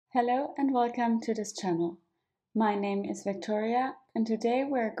Hello and welcome to this channel. My name is Victoria and today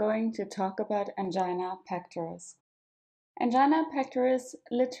we're going to talk about angina pectoris. Angina pectoris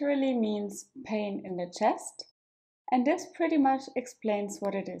literally means pain in the chest, and this pretty much explains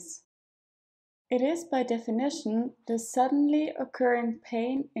what it is. It is by definition the suddenly occurring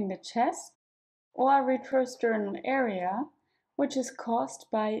pain in the chest or retrosternal area which is caused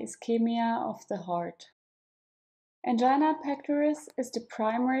by ischemia of the heart. Angina pectoris is the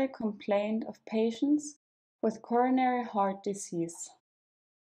primary complaint of patients with coronary heart disease.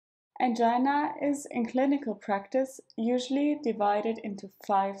 Angina is in clinical practice usually divided into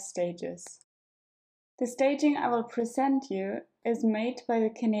 5 stages. The staging I will present you is made by the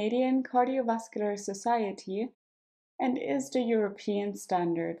Canadian Cardiovascular Society and is the European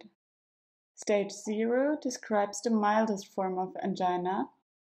standard. Stage 0 describes the mildest form of angina,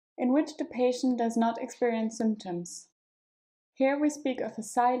 in which the patient does not experience symptoms. Here we speak of a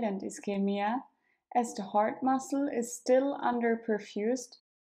silent ischemia, as the heart muscle is still underperfused,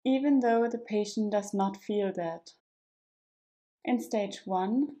 even though the patient does not feel that. In stage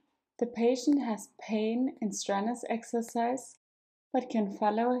 1, the patient has pain in strenuous exercise, but can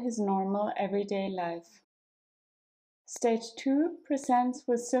follow his normal everyday life. Stage 2 presents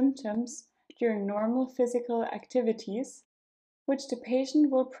with symptoms during normal physical activities, which the patient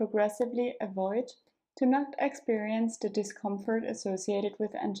will progressively avoid to not experience the discomfort associated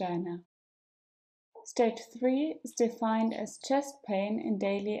with angina. Stage 3 is defined as chest pain in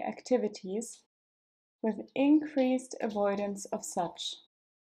daily activities, with increased avoidance of such.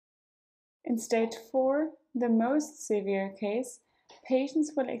 In stage 4, the most severe case,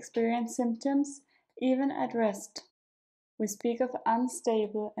 patients will experience symptoms even at rest. We speak of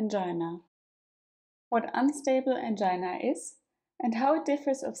unstable angina. What unstable angina is and how it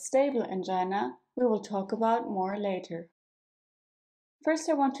differs of stable angina we will talk about more later. First,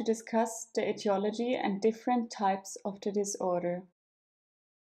 I want to discuss the etiology and different types of the disorder.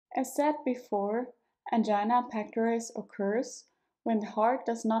 As said before, angina pectoris occurs when the heart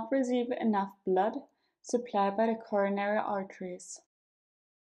does not receive enough blood supplied by the coronary arteries.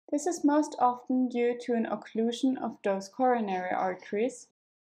 This is most often due to an occlusion of those coronary arteries,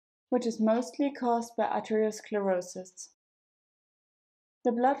 which is mostly caused by arteriosclerosis.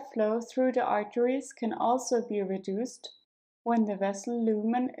 The blood flow through the arteries can also be reduced when the vessel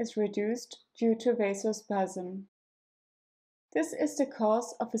lumen is reduced due to vasospasm. This is the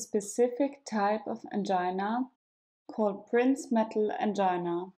cause of a specific type of angina called Prinzmetal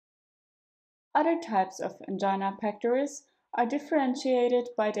angina. Other types of angina pectoris are differentiated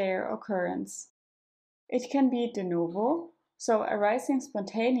by their occurrence. It can be de novo, so arising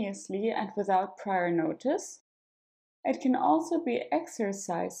spontaneously and without prior notice. It can also be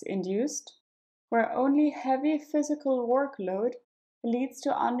exercise-induced, where only heavy physical workload leads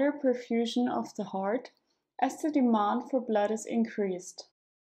to underperfusion of the heart as the demand for blood is increased.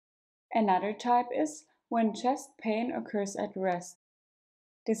 Another type is when chest pain occurs at rest.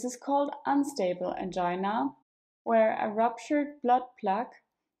 This is called unstable angina, where a ruptured blood plaque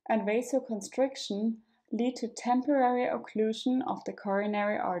and vasoconstriction lead to temporary occlusion of the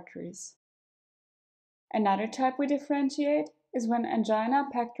coronary arteries. Another type we differentiate is when angina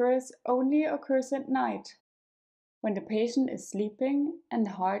pectoris only occurs at night, when the patient is sleeping and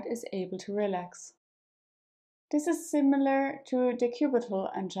the heart is able to relax. This is similar to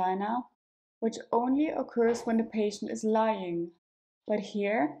decubital angina, which only occurs when the patient is lying, but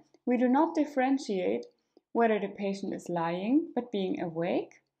here we do not differentiate whether the patient is lying but being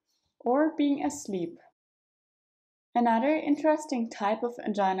awake or being asleep. Another interesting type of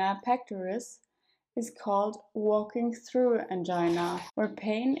angina pectoris is called walking through angina, where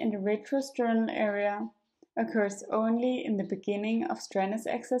pain in the retrosternal area occurs only in the beginning of strenuous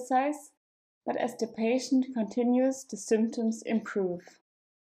exercise, but as the patient continues, the symptoms improve.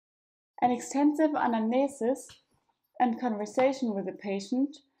 An extensive anamnesis and conversation with the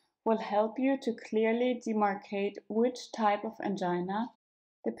patient will help you to clearly demarcate which type of angina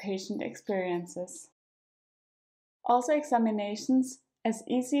the patient experiences. Also, examinations as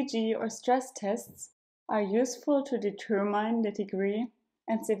ECG or stress tests are useful to determine the degree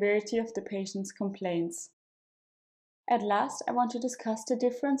and severity of the patient's complaints. At last, I want to discuss the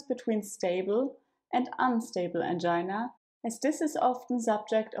difference between stable and unstable angina, as this is often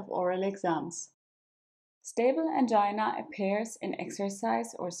subject of oral exams. Stable angina appears in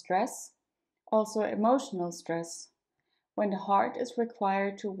exercise or stress, also emotional stress, when the heart is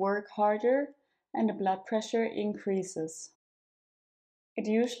required to work harder and the blood pressure increases. It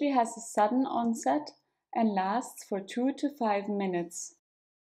usually has a sudden onset and lasts for 2 to 5 minutes.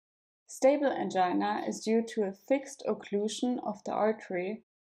 Stable angina is due to a fixed occlusion of the artery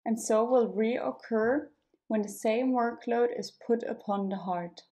and so will reoccur when the same workload is put upon the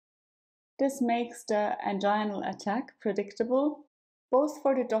heart. This makes the anginal attack predictable, both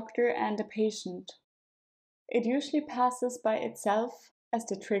for the doctor and the patient. It usually passes by itself as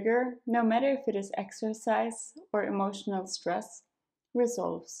the trigger, no matter if it is exercise or emotional stress,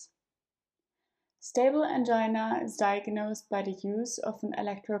 resolves. Stable angina is diagnosed by the use of an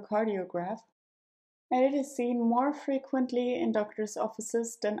electrocardiograph, and it is seen more frequently in doctors'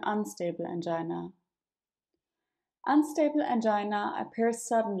 offices than unstable angina. Unstable angina appears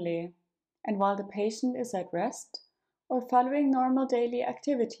suddenly, and while the patient is at rest or following normal daily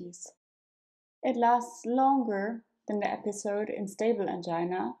activities. It lasts longer than the episode in stable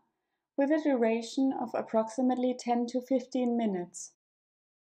angina, with a duration of approximately 10 to 15 minutes.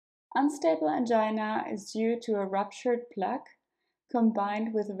 Unstable angina is due to a ruptured plaque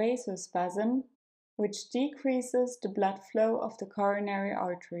combined with vasospasm, which decreases the blood flow of the coronary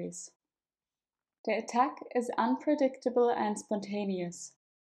arteries. The attack is unpredictable and spontaneous.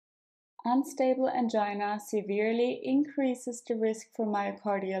 Unstable angina severely increases the risk for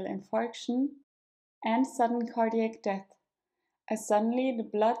myocardial infarction and sudden cardiac death, as suddenly the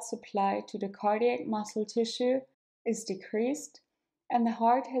blood supply to the cardiac muscle tissue is decreased and the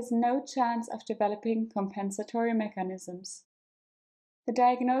heart has no chance of developing compensatory mechanisms. The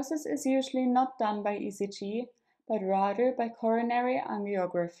diagnosis is usually not done by ECG, but rather by coronary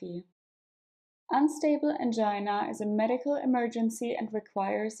angiography. Unstable angina is a medical emergency and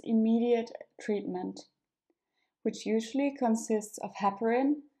requires immediate treatment, which usually consists of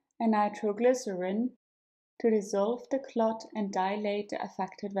heparin and nitroglycerin to dissolve the clot and dilate the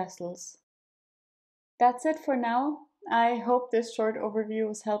affected vessels. That's it for now. I hope this short overview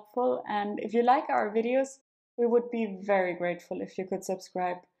was helpful, and if you like our videos, we would be very grateful if you could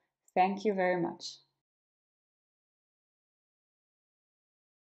subscribe. Thank you very much.